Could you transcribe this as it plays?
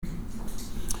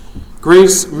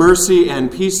Grace, mercy,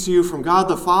 and peace to you from God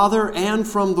the Father and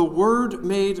from the Word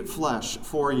made flesh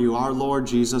for you, our Lord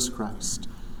Jesus Christ.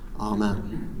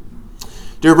 Amen.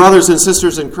 Dear brothers and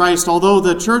sisters in Christ, although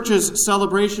the church's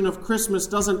celebration of Christmas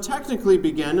doesn't technically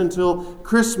begin until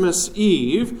Christmas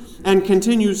Eve and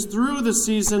continues through the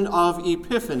season of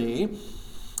Epiphany,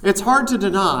 it's hard to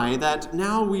deny that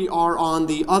now we are on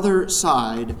the other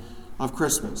side of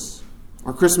Christmas.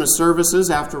 Our Christmas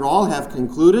services, after all, have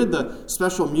concluded. The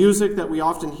special music that we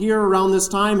often hear around this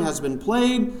time has been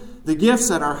played. The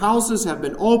gifts at our houses have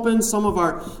been opened. Some of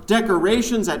our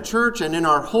decorations at church and in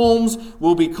our homes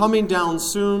will be coming down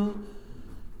soon.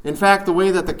 In fact, the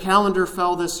way that the calendar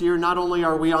fell this year, not only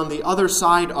are we on the other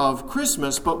side of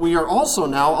Christmas, but we are also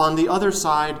now on the other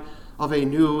side of a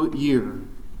new year.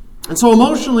 And so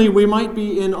emotionally, we might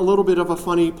be in a little bit of a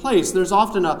funny place. There's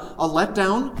often a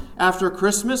letdown after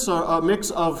Christmas, a mix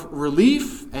of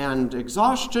relief and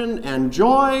exhaustion and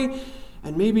joy,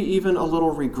 and maybe even a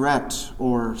little regret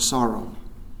or sorrow.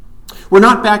 We're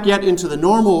not back yet into the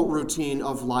normal routine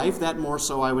of life. That more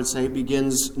so, I would say,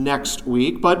 begins next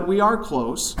week, but we are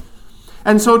close.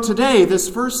 And so today, this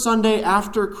first Sunday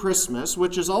after Christmas,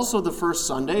 which is also the first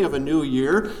Sunday of a new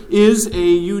year, is a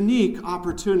unique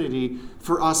opportunity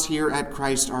for us here at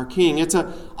Christ our King. It's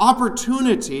an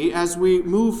opportunity as we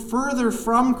move further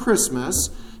from Christmas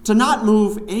to not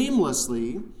move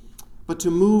aimlessly, but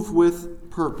to move with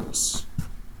purpose.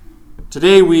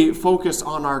 Today we focus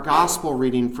on our gospel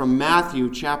reading from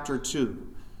Matthew chapter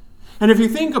 2. And if you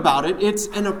think about it, it's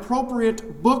an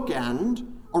appropriate bookend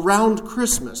around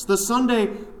Christmas. The Sunday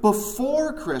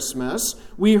before Christmas,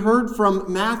 we heard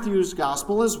from Matthew's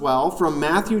gospel as well, from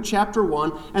Matthew chapter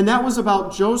 1, and that was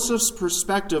about Joseph's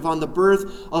perspective on the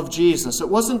birth of Jesus. It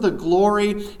wasn't the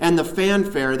glory and the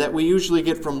fanfare that we usually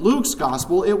get from Luke's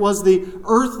gospel. It was the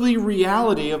earthly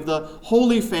reality of the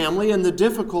Holy Family and the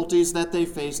difficulties that they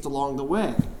faced along the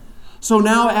way. So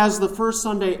now, as the first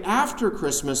Sunday after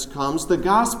Christmas comes, the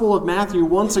Gospel of Matthew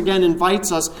once again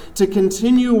invites us to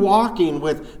continue walking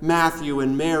with Matthew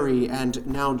and Mary and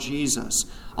now Jesus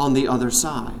on the other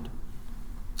side.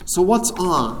 So what's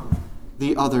on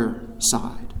the other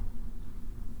side?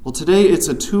 Well, today it's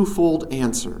a twofold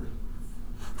answer.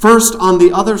 First, on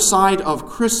the other side of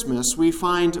Christmas, we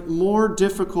find more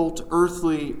difficult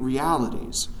earthly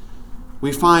realities.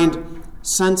 We find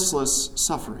senseless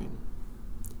suffering.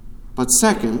 But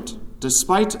second,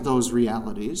 despite those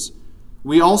realities,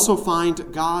 we also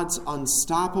find God's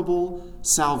unstoppable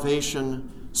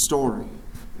salvation story.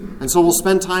 And so we'll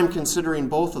spend time considering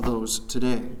both of those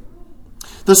today.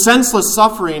 The senseless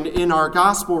suffering in our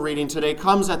gospel reading today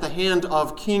comes at the hand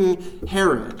of King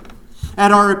Herod.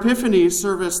 At our Epiphany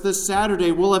service this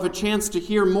Saturday, we'll have a chance to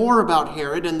hear more about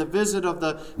Herod and the visit of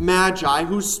the Magi,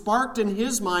 who sparked in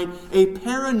his mind a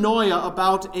paranoia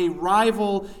about a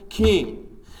rival king.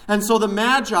 And so the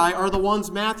Magi are the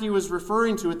ones Matthew is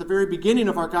referring to at the very beginning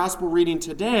of our gospel reading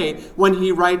today when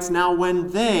he writes, "Now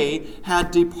when they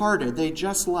had departed," they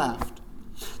just left.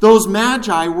 Those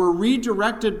Magi were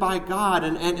redirected by God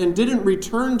and didn't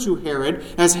return to Herod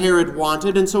as Herod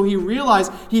wanted, and so he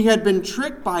realized he had been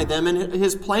tricked by them and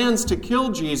his plans to kill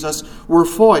Jesus were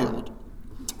foiled.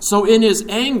 So in his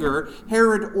anger,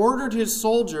 Herod ordered his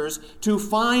soldiers to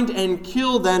find and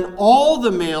kill then all the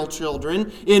male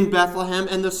children in Bethlehem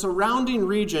and the surrounding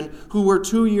region who were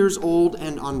 2 years old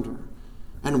and under.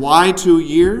 And why 2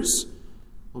 years?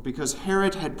 Well, because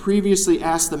Herod had previously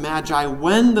asked the Magi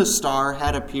when the star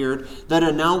had appeared that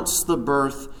announced the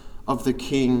birth of the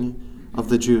King of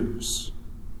the Jews.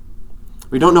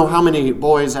 We don't know how many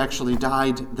boys actually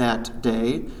died that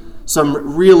day.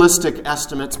 Some realistic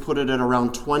estimates put it at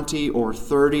around 20 or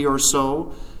 30 or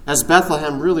so, as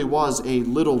Bethlehem really was a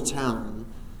little town.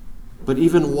 But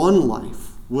even one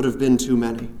life would have been too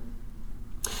many.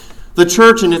 The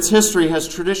church in its history has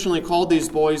traditionally called these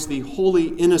boys the Holy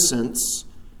Innocents,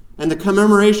 and the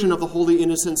commemoration of the Holy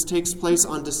Innocents takes place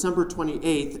on December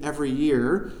 28th every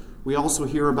year. We also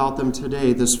hear about them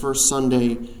today, this first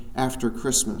Sunday after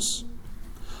Christmas.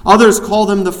 Others call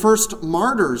them the first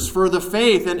martyrs for the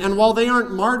faith. And while they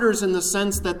aren't martyrs in the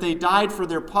sense that they died for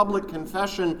their public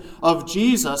confession of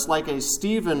Jesus, like a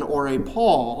Stephen or a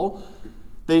Paul,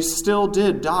 they still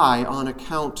did die on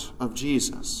account of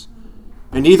Jesus.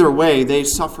 And either way, they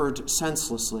suffered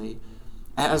senselessly,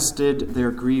 as did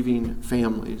their grieving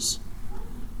families.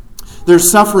 Their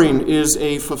suffering is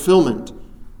a fulfillment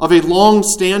of a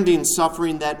long-standing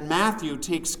suffering that Matthew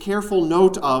takes careful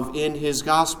note of in his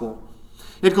gospel.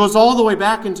 It goes all the way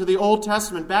back into the Old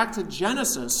Testament, back to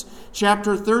Genesis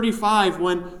chapter 35,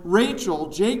 when Rachel,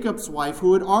 Jacob's wife,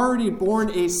 who had already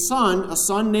borne a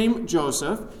son named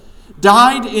Joseph,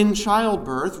 died in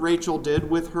childbirth, Rachel did,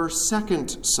 with her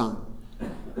second son.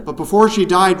 But before she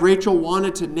died, Rachel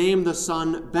wanted to name the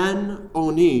son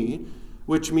Ben-Oni,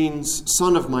 which means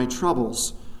son of my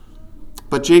troubles.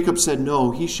 But Jacob said,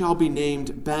 no, he shall be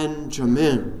named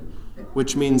Benjamin,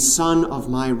 which means son of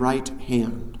my right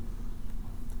hand.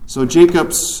 So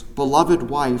Jacob's beloved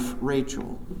wife,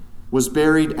 Rachel, was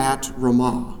buried at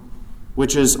Ramah,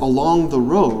 which is along the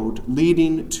road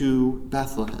leading to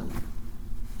Bethlehem.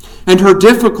 And her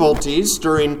difficulties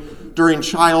during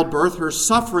childbirth, her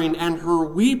suffering and her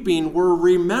weeping were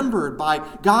remembered by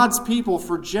God's people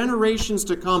for generations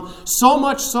to come, so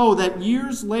much so that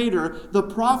years later, the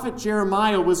prophet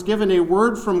Jeremiah was given a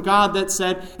word from God that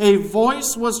said, a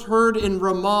voice was heard in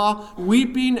Ramah,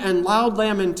 weeping and loud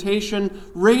lamentation,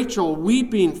 Rachel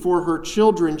weeping for her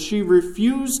children. She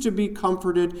refused to be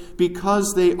comforted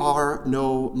because they are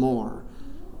no more.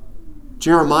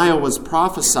 Jeremiah was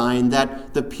prophesying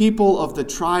that the people of the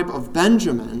tribe of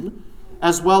Benjamin,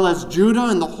 as well as Judah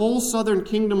and the whole southern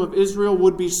kingdom of Israel,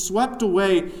 would be swept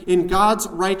away in God's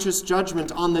righteous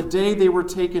judgment on the day they were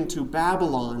taken to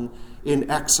Babylon in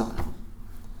exile.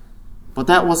 But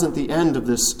that wasn't the end of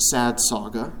this sad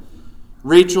saga.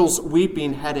 Rachel's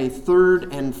weeping had a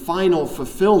third and final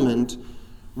fulfillment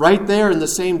right there in the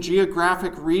same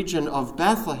geographic region of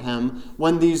Bethlehem,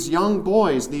 when these young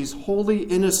boys, these holy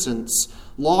innocents,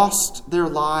 lost their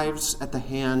lives at the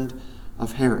hand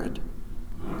of Herod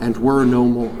and were no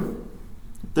more.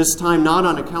 This time not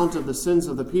on account of the sins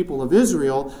of the people of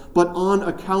Israel, but on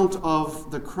account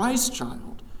of the Christ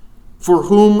child, for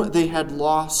whom they had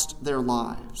lost their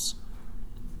lives.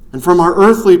 And from our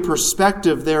earthly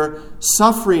perspective, their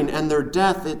suffering and their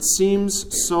death, it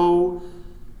seems so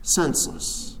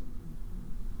senseless.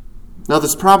 Now,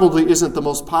 this probably isn't the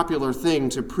most popular thing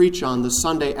to preach on the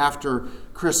Sunday after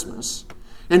Christmas.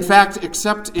 In fact,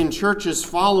 except in churches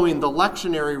following the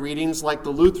lectionary readings like the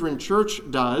Lutheran Church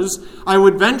does, I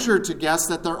would venture to guess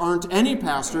that there aren't any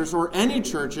pastors or any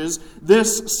churches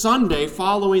this Sunday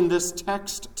following this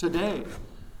text today.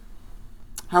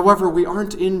 However, we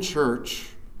aren't in church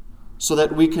so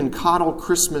that we can coddle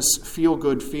Christmas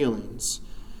feel-good feelings.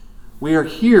 We are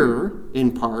here,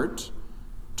 in part,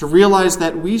 to realize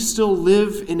that we still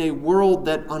live in a world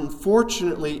that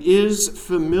unfortunately is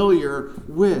familiar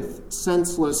with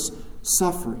senseless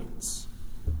sufferings.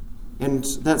 And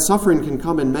that suffering can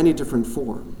come in many different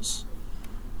forms.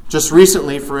 Just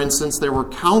recently, for instance, there were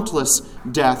countless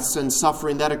deaths and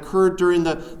suffering that occurred during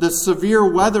the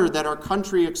severe weather that our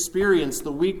country experienced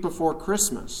the week before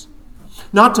Christmas.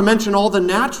 Not to mention all the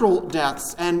natural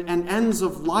deaths and ends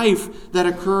of life that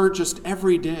occur just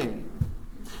every day.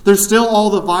 There's still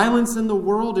all the violence in the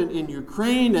world, in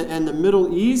Ukraine and the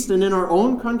Middle East, and in our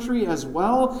own country as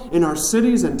well, in our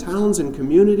cities and towns and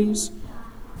communities.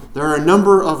 There are a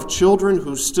number of children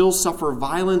who still suffer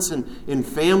violence in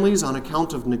families on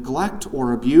account of neglect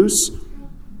or abuse,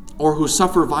 or who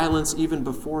suffer violence even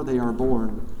before they are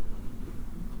born.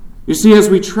 You see, as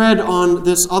we tread on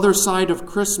this other side of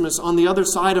Christmas, on the other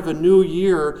side of a new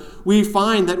year, we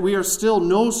find that we are still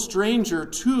no stranger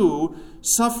to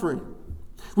suffering.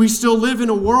 We still live in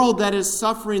a world that is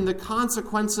suffering the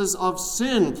consequences of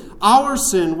sin, our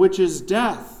sin, which is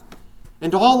death,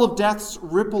 and all of death's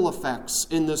ripple effects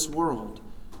in this world.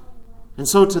 And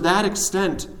so to that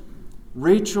extent,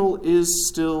 Rachel is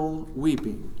still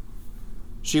weeping.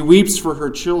 She weeps for her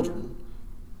children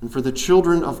and for the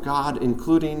children of God,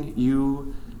 including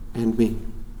you and me.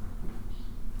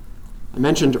 I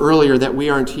mentioned earlier that we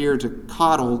aren't here to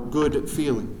coddle good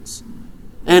feelings.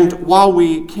 And while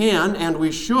we can and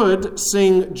we should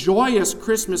sing joyous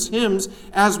Christmas hymns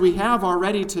as we have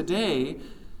already today,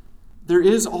 there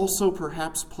is also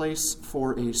perhaps place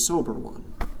for a sober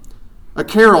one. A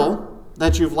carol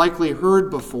that you've likely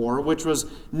heard before, which was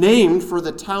named for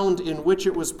the town in which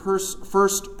it was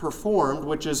first performed,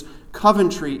 which is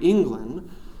Coventry, England.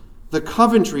 The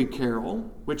Coventry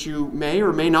Carol, which you may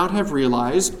or may not have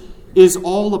realized, is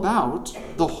all about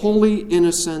the holy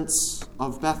innocents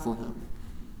of Bethlehem.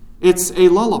 It's a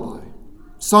lullaby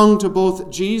sung to both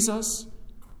Jesus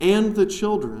and the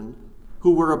children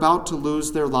who were about to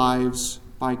lose their lives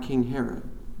by King Herod.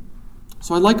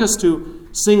 So I'd like us to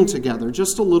sing together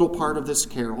just a little part of this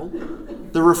carol,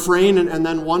 the refrain and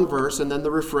then one verse and then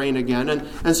the refrain again.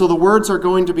 And so the words are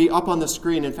going to be up on the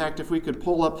screen. In fact, if we could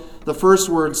pull up the first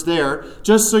words there,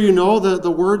 just so you know,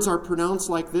 the words are pronounced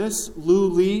like this: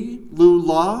 Lu-li,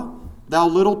 Lu-la, thou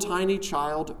little tiny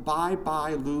child,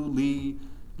 bye-bye, Lu-li,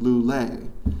 Lu-lay.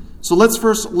 So let's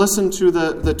first listen to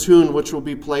the tune, which will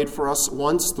be played for us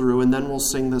once through, and then we'll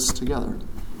sing this together.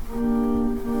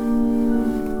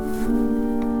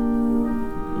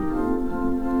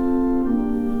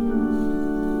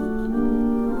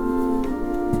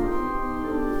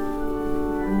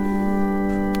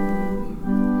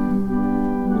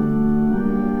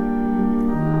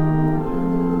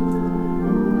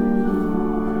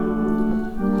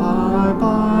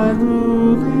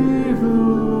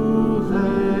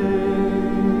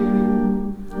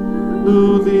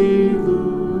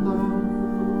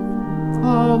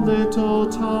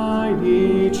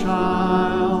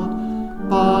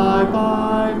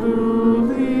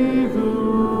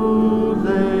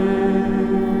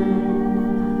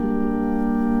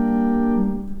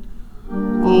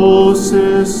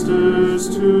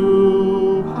 sisters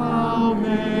too, how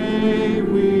may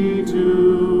we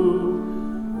do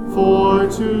for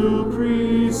to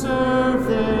preserve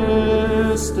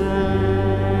this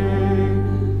day,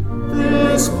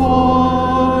 this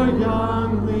poor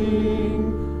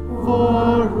youngling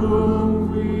for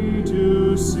whom we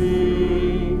do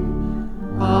sing,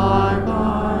 bye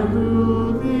bye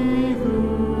luli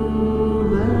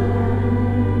lule,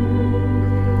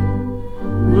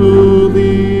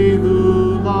 luli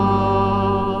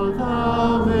lula,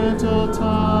 thou little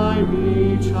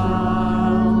tiny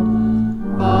child,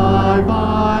 bye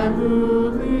bye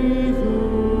luli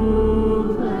lule.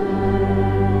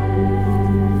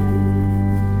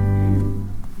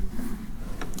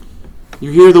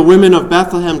 You hear the women of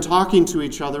Bethlehem talking to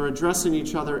each other, addressing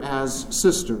each other as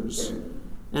sisters.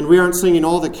 And we aren't singing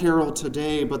all the carol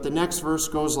today, but the next verse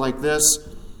goes like this.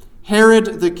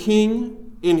 Herod the king,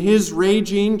 in his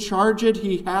raging, charged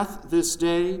he hath this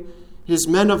day his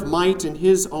men of might in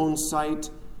his own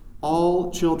sight,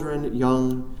 all children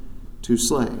young to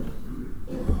slay.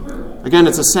 Again,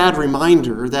 it's a sad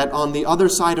reminder that on the other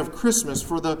side of Christmas,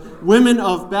 for the women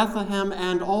of Bethlehem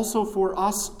and also for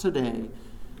us today,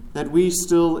 that we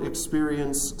still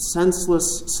experience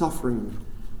senseless suffering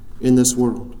in this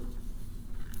world.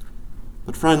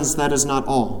 But friends, that is not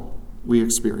all we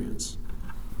experience.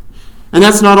 And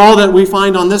that's not all that we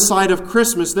find on this side of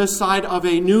Christmas, this side of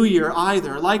a new year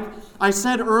either. Like I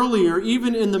said earlier,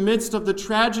 even in the midst of the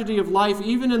tragedy of life,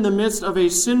 even in the midst of a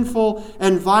sinful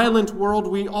and violent world,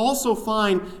 we also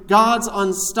find God's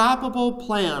unstoppable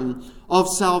plan of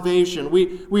salvation.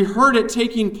 We heard it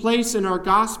taking place in our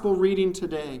gospel reading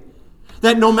today.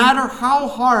 That no matter how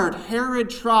hard Herod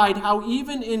tried, how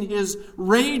even in his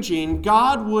raging,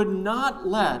 God would not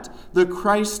let the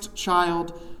Christ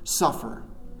child suffer.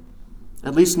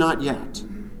 At least not yet,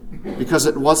 because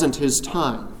it wasn't his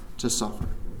time to suffer.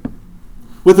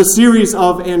 With a series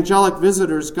of angelic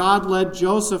visitors, God led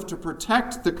Joseph to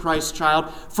protect the Christ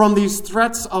child from these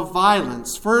threats of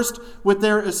violence. First, with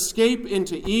their escape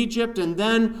into Egypt, and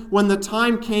then, when the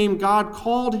time came, God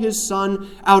called his son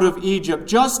out of Egypt,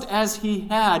 just as he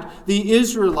had the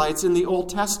Israelites in the Old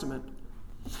Testament.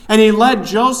 And he led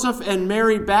Joseph and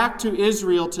Mary back to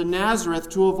Israel, to Nazareth,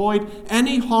 to avoid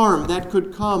any harm that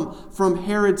could come from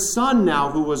Herod's son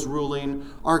now, who was ruling,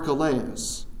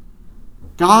 Archelaus.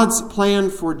 God's plan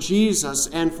for Jesus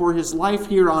and for his life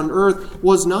here on earth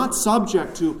was not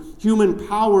subject to human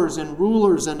powers and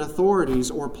rulers and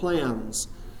authorities or plans.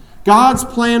 God's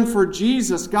plan for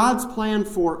Jesus, God's plan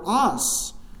for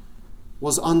us,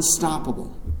 was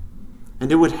unstoppable.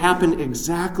 And it would happen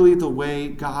exactly the way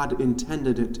God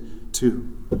intended it to.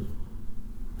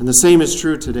 And the same is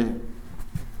true today.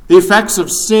 The effects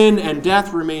of sin and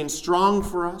death remain strong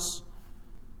for us.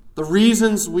 The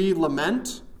reasons we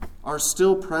lament are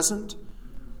still present.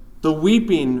 The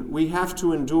weeping we have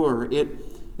to endure,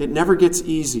 it never gets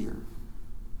easier.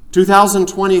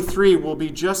 2023 will be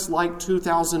just like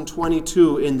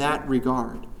 2022 in that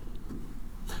regard.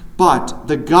 But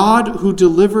the God who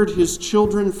delivered his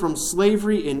children from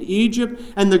slavery in Egypt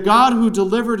and the God who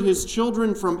delivered his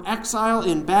children from exile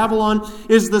in Babylon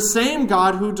is the same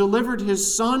God who delivered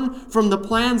his son from the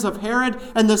plans of Herod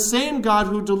and the same God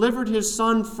who delivered his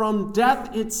son from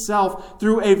death itself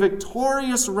through a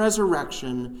victorious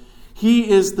resurrection.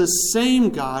 He is the same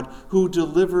God who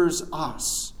delivers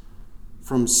us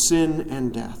from sin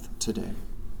and death today.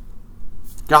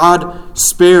 God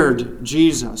spared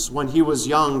Jesus when he was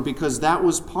young because that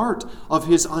was part of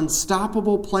his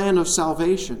unstoppable plan of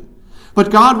salvation.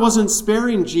 But God wasn't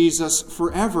sparing Jesus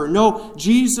forever. No,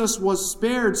 Jesus was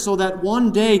spared so that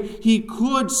one day he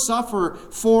could suffer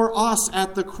for us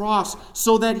at the cross,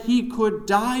 so that he could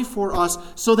die for us,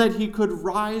 so that he could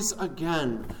rise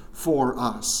again for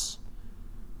us.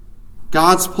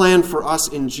 God's plan for us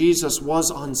in Jesus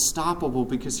was unstoppable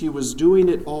because he was doing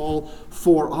it all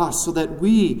for us so that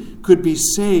we could be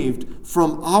saved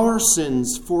from our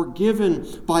sins,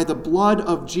 forgiven by the blood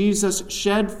of Jesus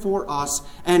shed for us,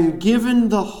 and given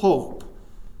the hope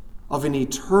of an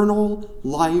eternal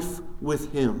life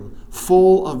with him,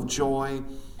 full of joy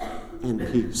and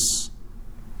peace.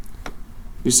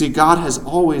 You see, God has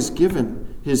always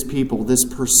given his people this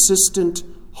persistent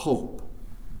hope.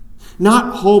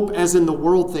 Not hope as in the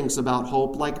world thinks about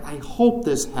hope, like I hope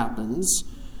this happens.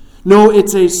 No,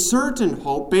 it's a certain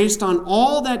hope based on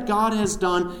all that God has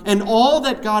done and all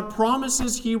that God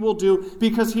promises he will do,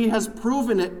 because he has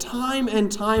proven it time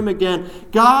and time again.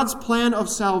 God's plan of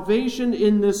salvation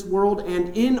in this world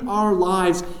and in our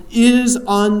lives is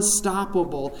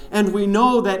unstoppable. And we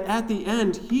know that at the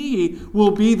end, he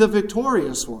will be the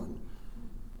victorious one.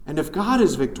 And if God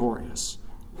is victorious,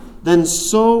 then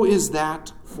so is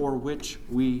that for which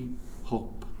we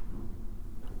hope.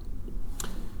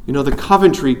 You know, the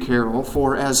Coventry Carol,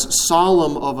 for as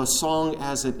solemn of a song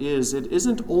as it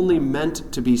isn't only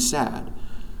meant to be sad.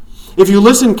 If you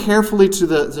listen carefully to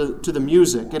the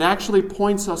music, it actually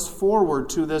points us forward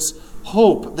to this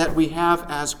hope that we have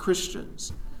as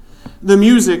Christians. The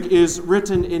music is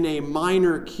written in a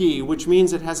minor key, which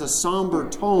means it has a somber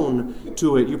tone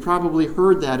to it. You probably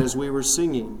heard that as we were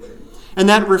singing. And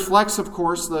that reflects, of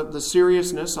course, the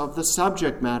seriousness of the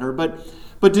subject matter.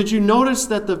 But did you notice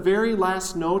that the very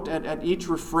last note at each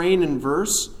refrain and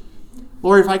verse?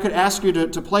 Lord, if I could ask you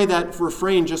to play that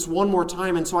refrain just one more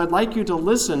time. And so I'd like you to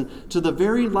listen to the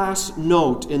very last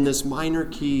note in this minor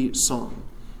key song.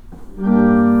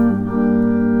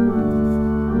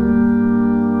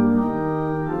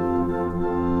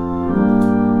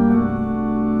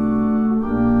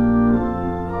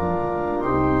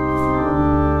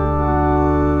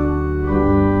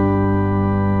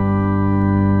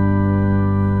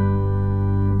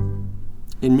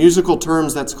 In musical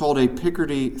terms, that's called a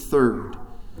Picardy third.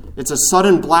 It's a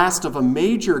sudden blast of a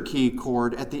major key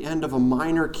chord at the end of a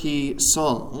minor key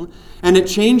song, and it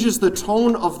changes the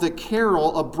tone of the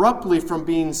carol abruptly from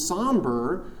being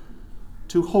somber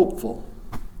to hopeful.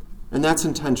 And that's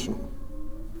intentional.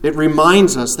 It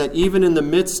reminds us that even in the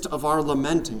midst of our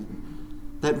lamenting,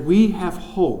 that we have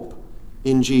hope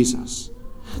in Jesus.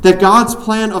 That God's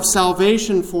plan of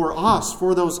salvation for us,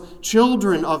 for those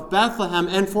children of Bethlehem,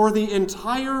 and for the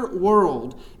entire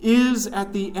world is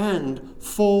at the end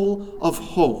full of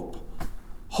hope.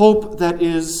 Hope that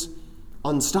is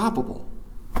unstoppable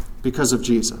because of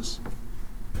Jesus.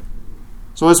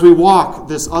 So as we walk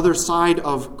this other side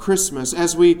of Christmas,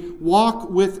 as we walk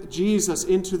with Jesus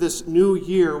into this new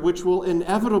year, which will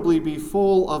inevitably be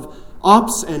full of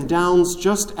ups and downs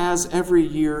just as every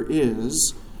year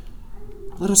is,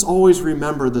 let us always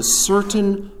remember the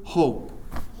certain hope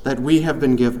that we have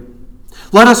been given.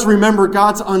 Let us remember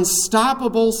God's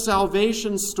unstoppable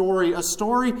salvation story, a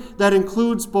story that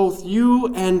includes both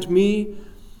you and me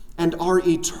and our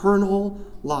eternal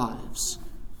lives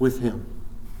with Him.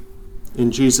 In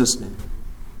Jesus' name,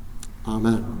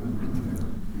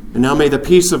 amen. And now may the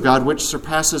peace of God, which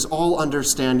surpasses all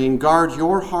understanding, guard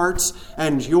your hearts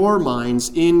and your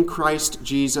minds in Christ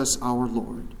Jesus our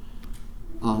Lord.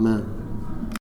 Amen.